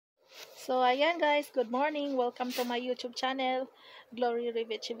So ayan guys, good morning. Welcome to my YouTube channel, Glory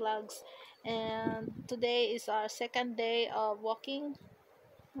Rivici Vlogs. And today is our second day of walking.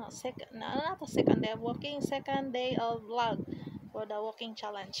 Not a second day of walking, second day of vlog for the walking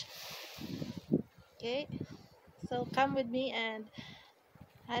challenge. Okay, so come with me and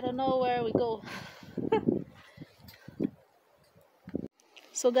I don't know where we go.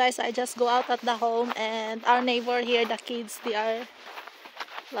 So guys, I just go out at the home and our neighbor here, the kids, they are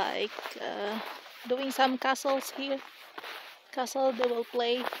like doing some castles here. Castle they will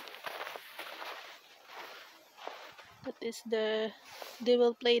play. That is they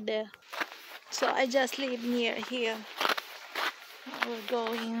will play there. So I just live near here. We're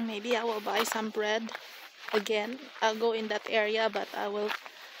going, maybe I will buy some bread again. I'll go in that area, but I will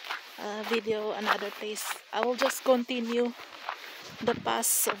video another place. I will just continue the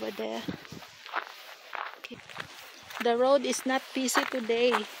pass over there. Okay. The road is not busy today.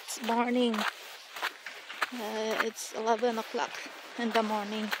 It's morning. It's 11 o'clock in the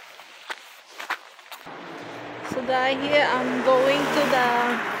morning. So guys, here I'm going to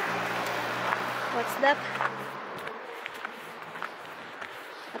the, what's that?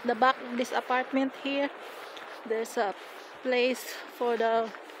 At the back of this apartment here, there's a place for the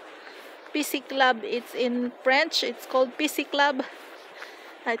PC Club. It's in French, it's called PC Club.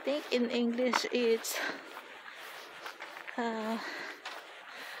 I think in English it's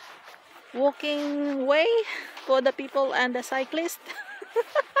walking way for the people and the cyclist.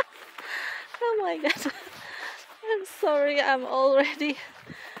 Oh my god. I'm sorry, I'm already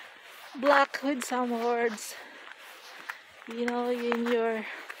black with some words. You know, in your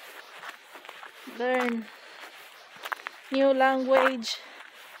learn new language,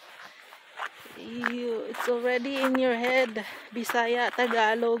 it's already in your head. Bisaya,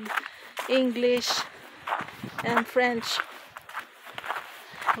 Tagalog, English, and French.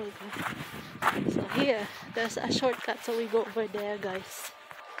 Okay. So here, there's a shortcut, so we go over there, guys.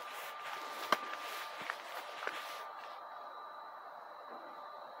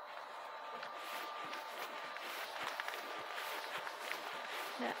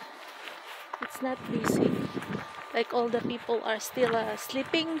 Yeah. It's not busy. Like all the people are still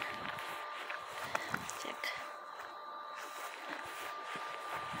sleeping. Check.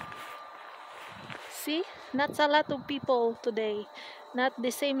 See? Not a lot of people today. Not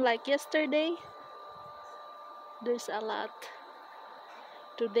the same like yesterday. There's a lot.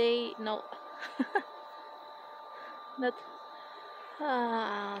 Today, no. Not.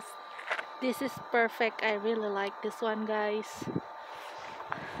 This is perfect. I really like this one, guys.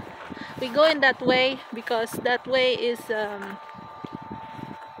 We go in that way because that way is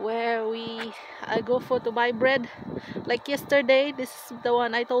where I go for to buy bread. Like yesterday, this is the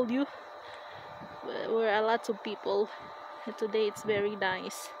one I told you. Where are lots of people. And today it's very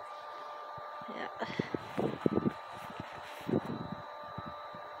nice. Yeah.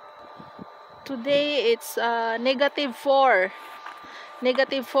 Today it's -4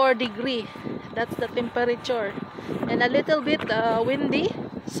 degree. That's the temperature, and a little bit windy,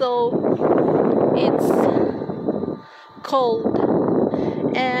 so it's cold.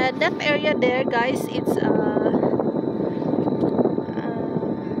 And that area there, guys, it's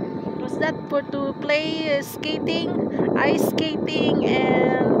what's that, for to play skating, ice skating,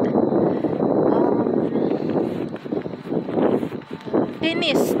 and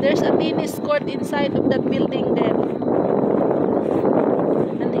tennis. There's a tennis court inside of that building there.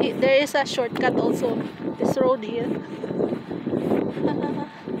 And there is a shortcut also. This road here.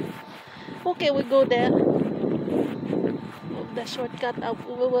 Okay, we go there. The shortcut up,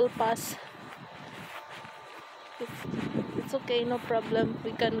 we will pass. It's okay, no problem.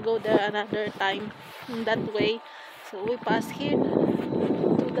 We can go there another time in that way. So we pass here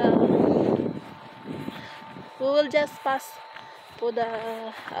to the. We will just pass for the.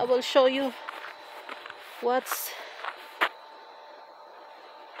 I will show you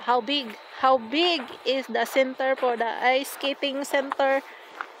how big is the center for the ice skating center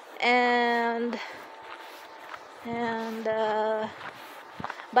and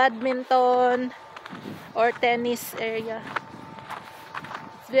badminton or tennis area.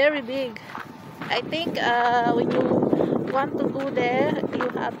 It's very big. I think when you want to go there, you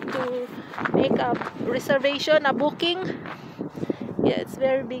have to make a reservation, a booking. Yeah, it's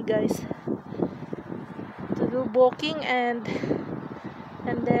very big, guys. To do booking and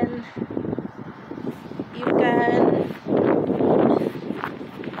then you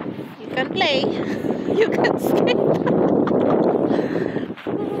can play. You can skate.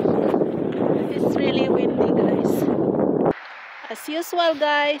 It's really windy, guys. As usual,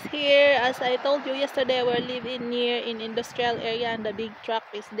 guys, here, as I told you yesterday, we're living near in industrial area and the big truck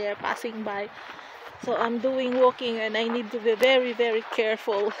is there passing by. So I'm doing walking and I need to be very, very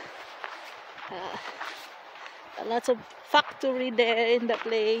careful. Lots of factory there in the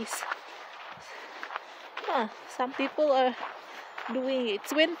place. Some people are doing it.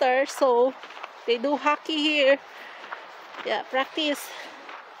 It's winter, so they do hockey here. Yeah, practice.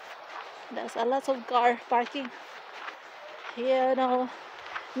 There's a lot of car parking. Yeah, no.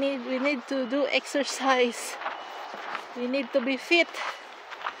 We need to do exercise. We need to be fit.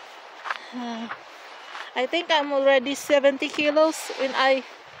 I think I'm already 70 kilos. When I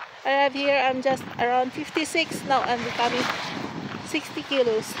arrived here, I'm just around 56. Now I'm becoming 60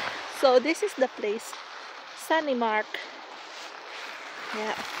 kilos. So this is the place. Sunny Mark.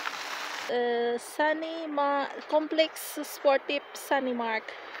 Yeah. Complex Sportive Sunny Mark.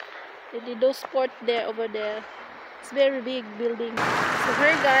 They do sport there over there. It's very big building. So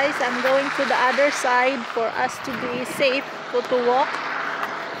here, guys, I'm going to the other side for us to be safe to walk.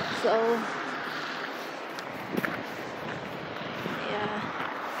 So yeah.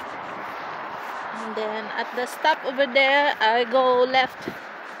 And then at the stop over there, I go left.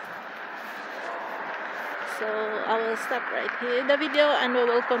 So I will stop right here in the video and we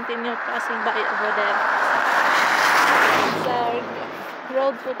will continue passing by over there. It's our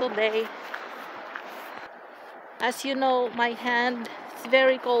road for today. As you know, my hand is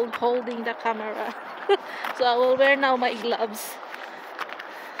very cold holding the camera. So I will wear now my gloves.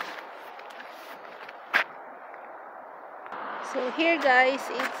 So here, guys,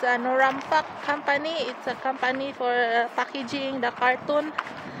 it's a Norampak company. It's a company for packaging the cartoon.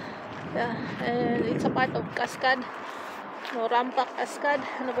 Yeah, and it's a part of Cascade. Norampak Cascade.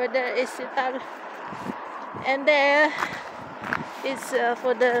 And over there is Ital. And there is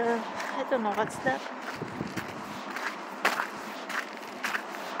for the, I don't know what's that.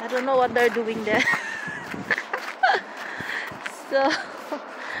 I don't know what they're doing there. So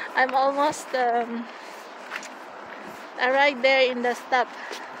I'm almost arrived there in the stop.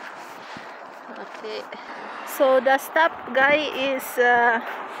 Okay. So the stop, guy, is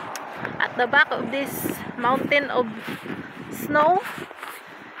at the back of this mountain of snow.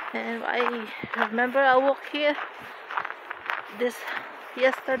 And I remember I walked here this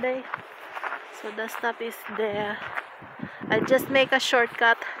yesterday. So the stop is there. I just make a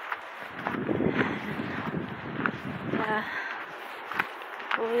shortcut. Yeah.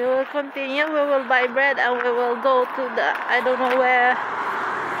 We will continue. We will buy bread and we will go to the, I don't know where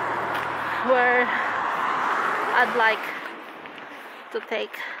I'd like to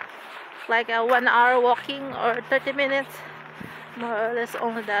take like a 1 hour walking or 30 minutes, more or less,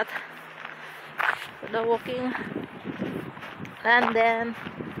 only that for the walking. And then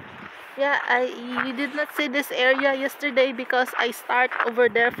yeah, you did not see this area yesterday because I start over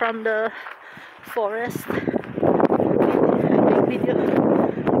there from the forest. I take video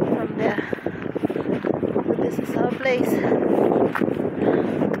from there. So this is our place.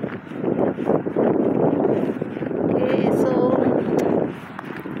 Okay, so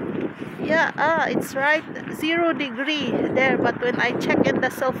yeah, it's right 0 degree there, but when I check in the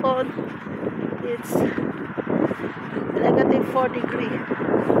cell phone, it's negative 4 degree.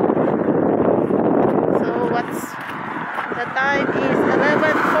 So what's the time is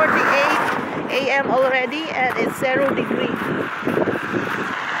 11:48 a.m. already and it's 0 degree.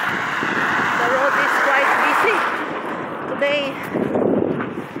 The road is quite busy today.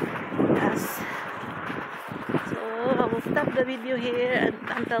 Yes. So I will stop the video here and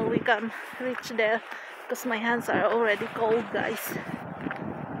until we can reach there because my hands are already cold, guys.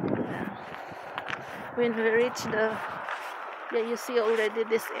 Yeah. When we reach the, yeah, you see already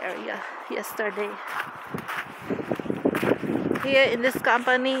this area yesterday. Here in this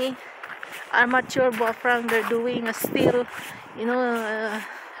company, armature bofrang, they're doing a steel, you know,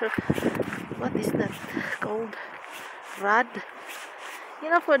 what is that called? Rod, you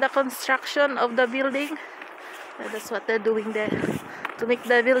know, for the construction of the building. That's what they're doing there to make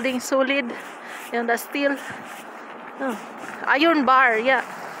the building solid. And the steel, iron bar, yeah.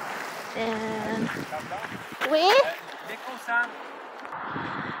 And wait,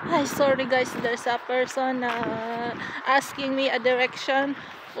 hi, sorry guys, there's a person asking me a direction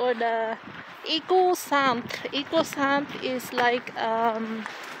for the eco-sump. Eco-sump is like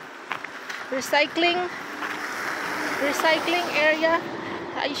recycling area.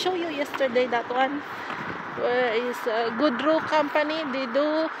 I showed you yesterday that one, where is a Goodrow company. They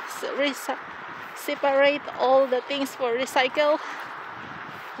do separate all the things for recycle.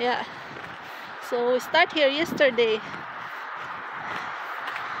 Yeah, so we start here yesterday.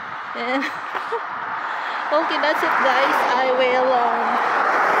 And Okay, that's it, guys. We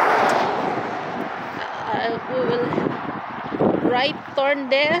will right turn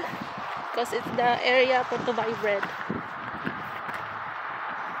there because it's the area for to buy bread.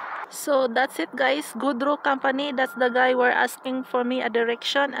 So that's it, guys. Goodrow Company, that's the guy we're asking for me a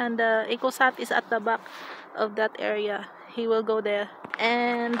direction, and the EcoSat is at the back of that area. He will go there,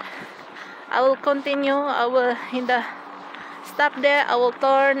 and I will continue. I will in the stop there. I will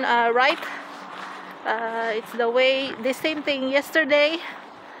turn right. It's the same thing yesterday.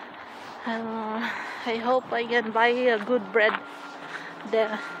 I hope I can buy a good bread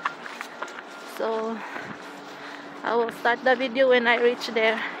there. So I will start the video when I reach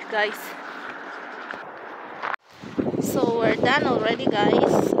there, guys. So we're done already,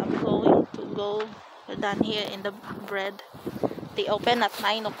 guys. I'm going to go. We're done here in the bread. They open at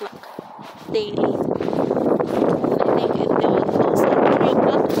 9 o'clock daily. I think they will close at 3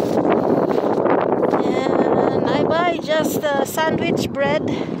 o'clock. And I buy just a sandwich bread.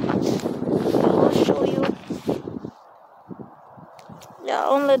 I will show you. Yeah,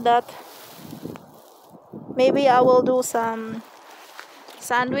 only that. Maybe I will do some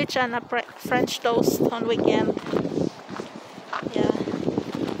sandwich and a French toast on weekend. Yeah.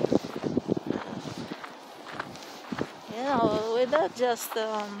 You know, without just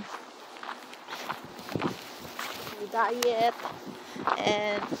diet,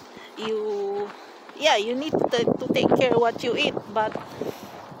 and you need to take care of what you eat, but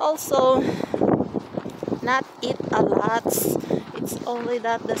also not eat a lot. It's only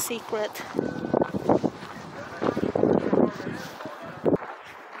that the secret.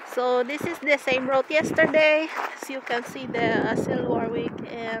 So this is the same road yesterday, as you can see the Silverwick,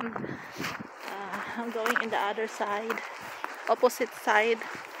 and I'm going in the other side, opposite side.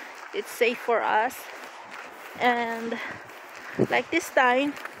 It's safe for us, and like this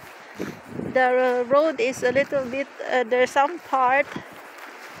time the road is a little bit there's some part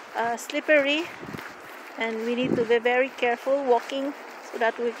slippery, and we need to be very careful walking so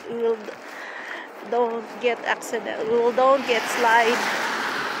that we will don't get accident, we will don't get slide.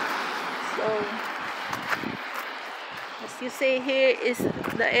 So as you see, here is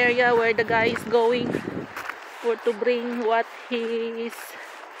the area where the guy is going for to bring what his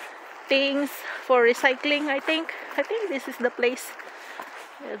things for recycling. I think this is the place,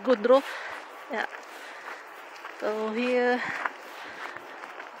 Goodrow. Yeah. So here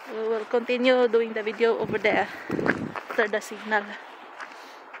we will continue doing the video over there after the signal.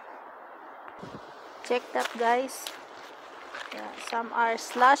 Check that, guys. Yeah, some are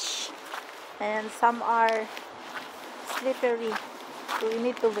slush and some are slippery, so we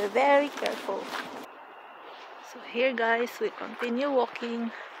need to be very careful. So here, guys, we continue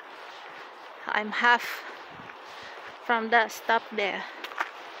walking. I'm half from the stop there.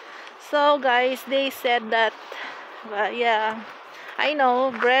 So guys, they said that yeah, I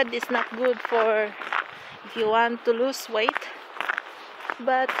know bread is not good for if you want to lose weight,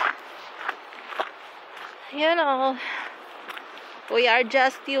 but you know, we are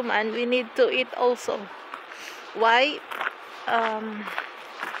just human, we need to eat also. Why?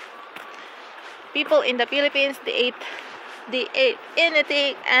 People in the Philippines, they eat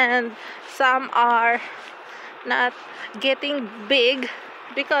anything, and some are not getting big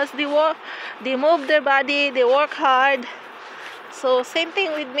because they move their body, they work hard. So same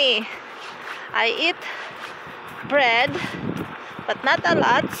thing with me. I eat bread, but not a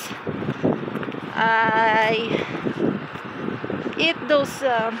lot. I eat those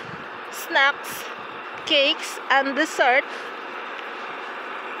snacks, cakes, and dessert,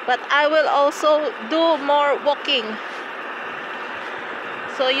 but I will also do more walking.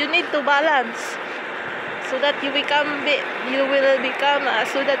 So you need to balance so that you will become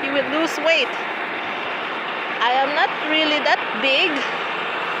so that you will lose weight. I am not really that big,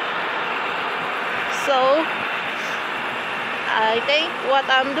 so I think what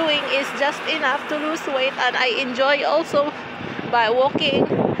I'm doing is just enough to lose weight, and I enjoy also by walking,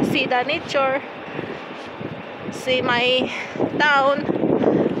 see the nature, see my town,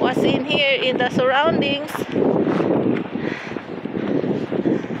 what's in here in the surroundings,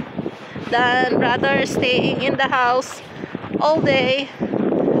 than rather staying in the house all day,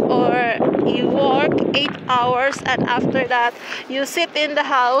 or you work 8 hours and after that you sit in the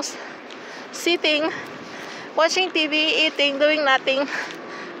house, sitting, watching TV, eating, doing nothing,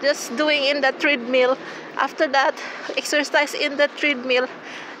 just doing in the treadmill. After that, exercise in the treadmill.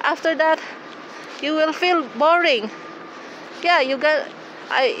 After that, you will feel boring. Yeah,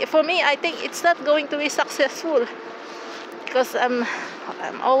 for me, I think it's not going to be successful because I'm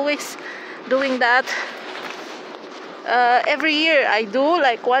always doing that. Every year I do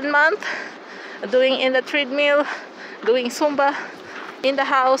like 1 month, doing in the treadmill, doing Zumba in the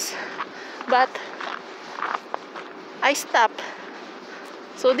house, but I stop.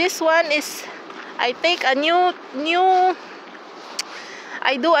 So this one is, I take a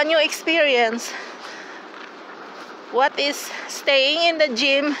I do a new experience. What is staying in the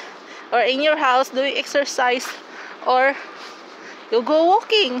gym or in your house doing exercise, or you go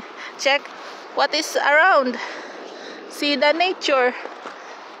walking, check what is around, see the nature.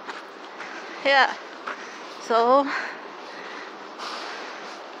 Yeah, so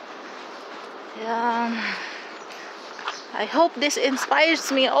yeah, I hope this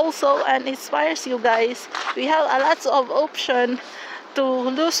inspires me also and inspires you guys. We have a lots of option to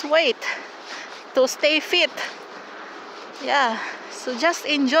lose weight, to stay fit. Yeah, so just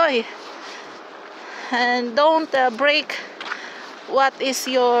enjoy and don't break what do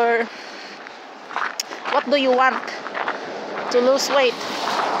you want to lose weight.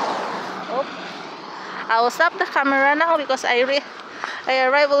 Oh, I will stop the camera now because I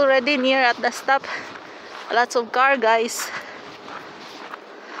arrived already near at the stop. Lots of car, guys.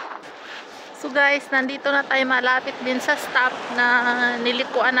 So guys, nandito na tayo, malapit din sa stop na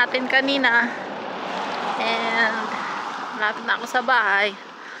nilikuan natin kanina, and malapit na ako sa bahay.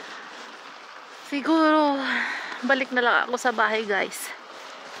 Siguro balik na lang ako sa bahay, guys.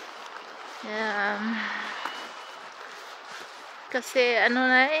 Kasi ano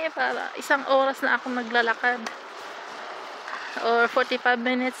na para isang oras na ako naglalakad, or 45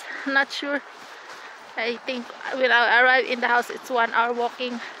 minutes, not sure. I think when I arrive in the house it's 1 hour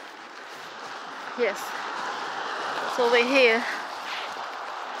walking. Yes, so we're here,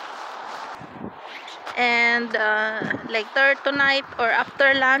 and later tonight or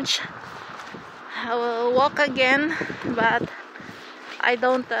after lunch I will walk again, but I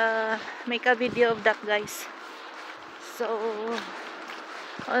don't make a video of that, guys. So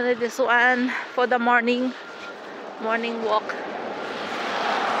only this one for the morning walk.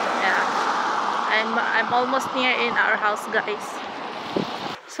 Yeah, I'm almost near in our house, guys.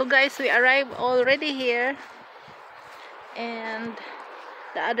 So guys, we arrived already here, and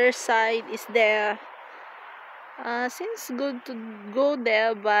the other side is there. Seems good to go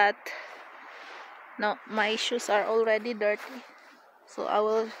there, but no, my shoes are already dirty, so I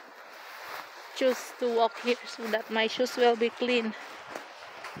will choose to walk here so that my shoes will be clean.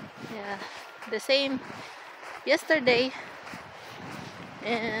 Yeah, the same yesterday,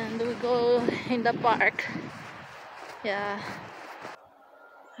 and we go in the park. Yeah.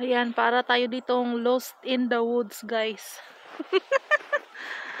 Ayan, para tayo ditong lost in the woods, guys.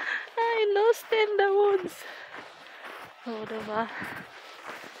 Ay, lost in the woods. So, diba?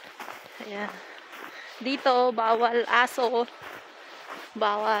 Ayan. Dito, bawal aso,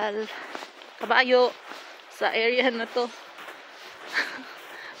 bawal kabayo sa area na to.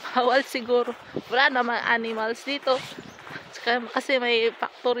 Bawal siguro. Wala naman animals dito. Saka, kasi may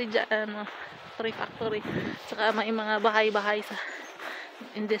factory dyan, factory. Saka may mga bahay-bahay sa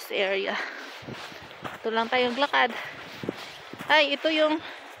in this area. Ito lang tayong lakad. Ay, ito yung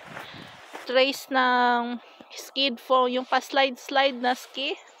trace ng skid foam, yung pa-slide na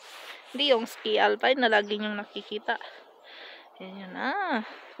ski. Hindi yung ski alpine na lagi yung nakikita. Yan.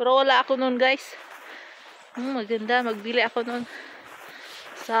 Pero wala ako nun, guys. Maganda, magbili ako nun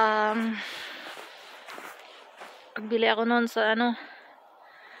sa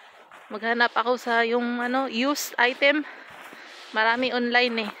maghanap ako sa yung used item. Marami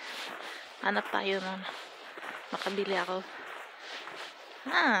online eh. Hanap tayo nun. Makabili ako.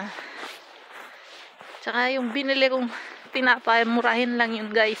 Tsaka yung binili kong tinapay, murahin lang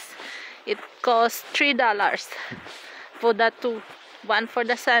yun, guys. It cost $3 for the two. One for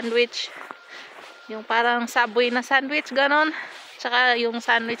the sandwich. Yung parang Subway na sandwich, ganon. Tsaka yung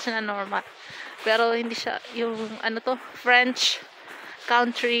sandwich na normal. Pero hindi siya, yung French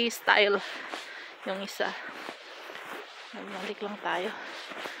country style. Yung isa. Balik lang tayo.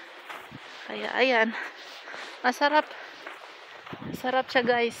 Kaya ayan, masarap siya,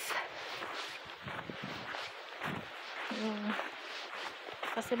 guys.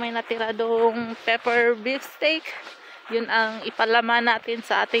 Kasi may natira dong pepper beef steak. Yun ang ipalaman natin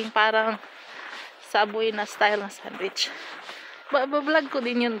sa ating parang Subway na style na sandwich. Vlog ko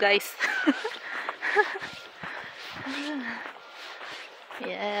din yun, guys.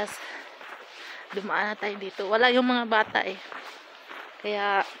 Yes, dumaan na tayo dito. Wala yung mga bata eh.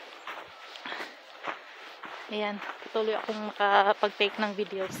 Kaya ayan, patuloy akong makapag-take ng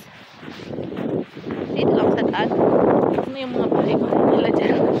videos. Dito lang sa daan. Ano yung mga bahay-bahay nila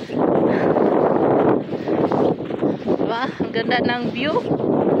dyan? Diba? Ang ganda ng view.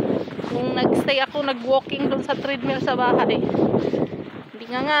 Kung nag-stay ako, nag-walking doon sa treadmill sa bahay. Hindi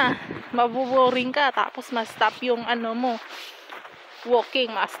nga. mabuboring ka, tapos ma-stop yung ano mo, walking,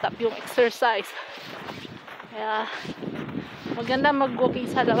 ma-stop yung exercise. Kaya maganda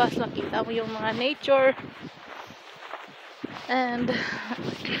mag-walking sa labas, makita mo yung mga nature. And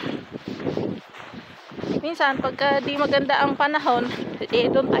minsan pagka di maganda ang panahon,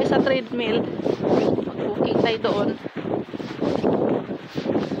 doon tayo sa treadmill, mag-walking tayo doon.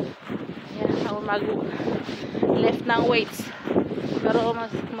 Yan, o mag-lift ng weights. Pero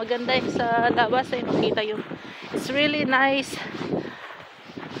mas maganda sa labas ay makita yung, it's really nice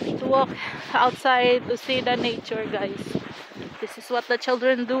to walk outside to see the nature, guys. This is what the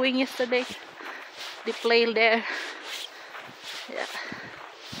children doing yesterday. They play there. Yeah.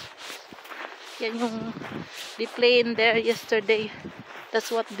 Yan yung they play in there yesterday. That's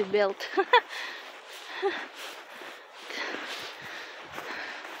what they built.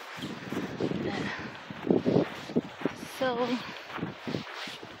 So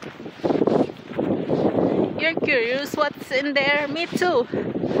you're curious what's in there? Me too.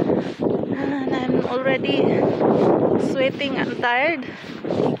 And I'm already sweating and tired.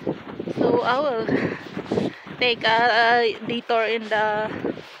 So I will take a detour in the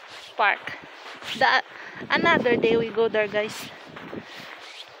park. Another day we go there, guys.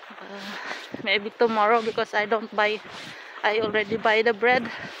 Maybe tomorrow, because I already buy the bread.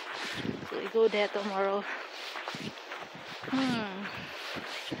 So we go there tomorrow.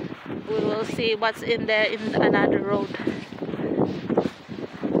 We will see what's in there in another road.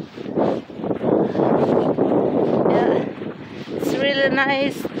 Yeah, it's really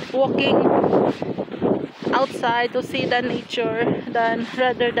nice walking outside to see the nature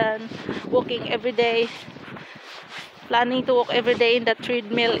rather than walking every day, planning to walk every day in the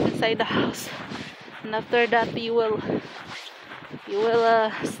treadmill inside the house. And after that you will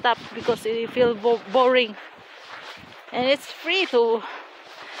stop because you feel boring. And it's free to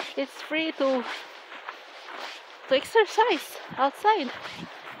exercise outside.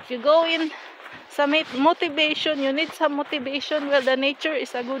 If you go in some motivation, you need some motivation. Well, the nature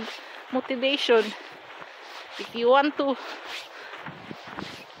is a good motivation. If you want to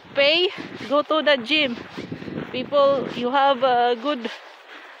pay, go to the gym. You have a good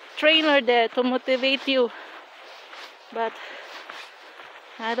trainer there to motivate you. But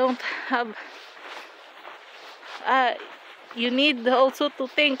I don't have. You need also to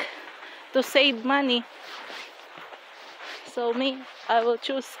think to save money. So I will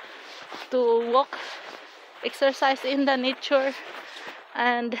choose to walk, exercise in the nature,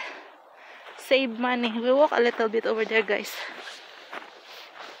 and save money. We walk a little bit over there, guys.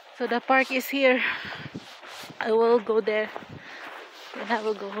 So the park is here. I will go there, and I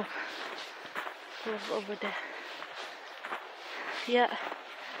will go over there. Yeah.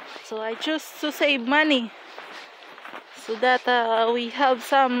 So I choose to save money so that we have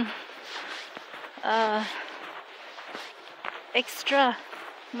some extra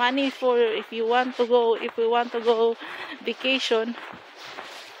money for if we want to go vacation.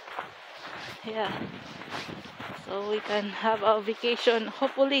 Yeah, so we can have a vacation.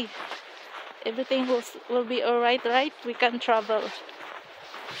 Hopefully everything will be alright, right? We can travel.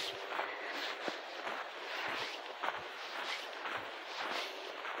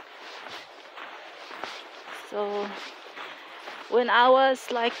 So when I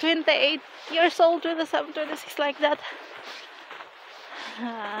was like 28 years old, 27, 26, like that,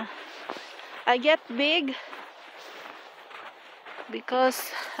 I get big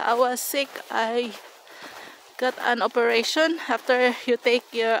because I was sick. I got an operation. After you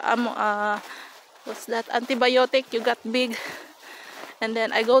take your what's that, antibiotic, you got big. And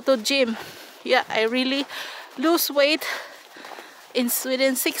then I go to gym. Yeah, I really lose weight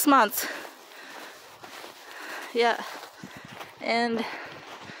within 6 months. Yeah, and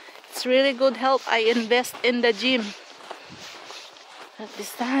it's really good help. I invest in the gym. At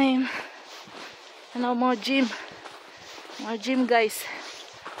this time, more gym, guys.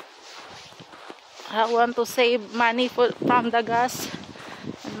 I want to save money from the gas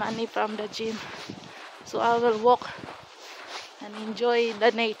and money from the gym, so I will walk and enjoy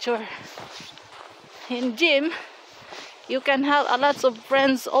the nature. In gym, you can have a lot of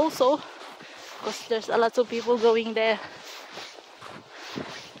friends also, because there's a lot of people going there.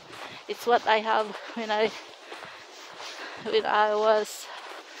 It's what I have when I was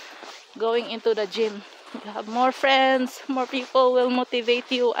going into the gym. You have more friends, more people will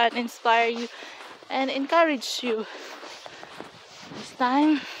motivate you and inspire you and encourage you. This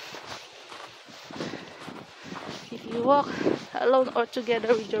time, if you walk alone or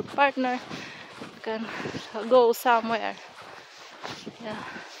together with your partner, you can go somewhere. Yeah,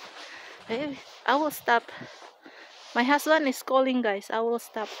 I will stop. My husband is calling, guys. I will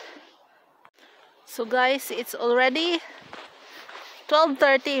stop. So guys, it's already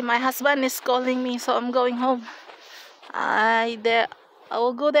 12:30. My husband is calling me, so I'm going home. I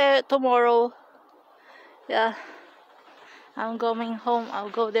will go there tomorrow. Yeah, I'm going home.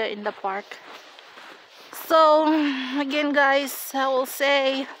 I'll go there in the park. So again guys, I will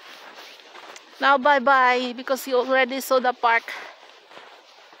say now bye bye, because you already saw the park.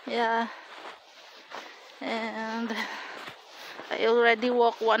 Yeah, and I already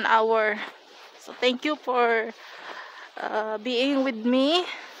walked 1 hour. So thank you for being with me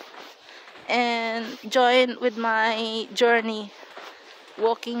and join with my journey,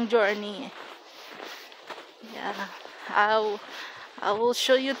 walking journey. Yeah, I will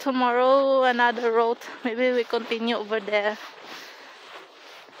show you tomorrow another road. Maybe we continue over there,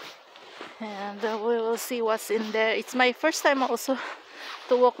 and we will see what's in there. It's my first time also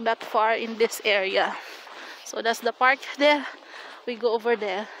to walk that far in this area. So that's the park there. We go over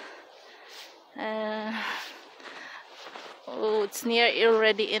there. Oh, it's near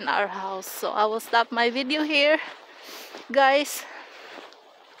already in our house. So I will stop my video here, guys.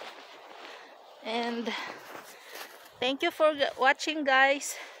 And thank you for watching,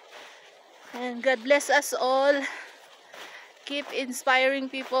 guys. And God bless us all. Keep inspiring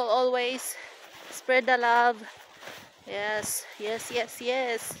people always. Spread the love. Yes, yes, yes,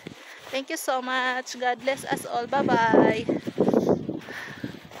 yes. Thank you so much. God bless us all. Bye-bye.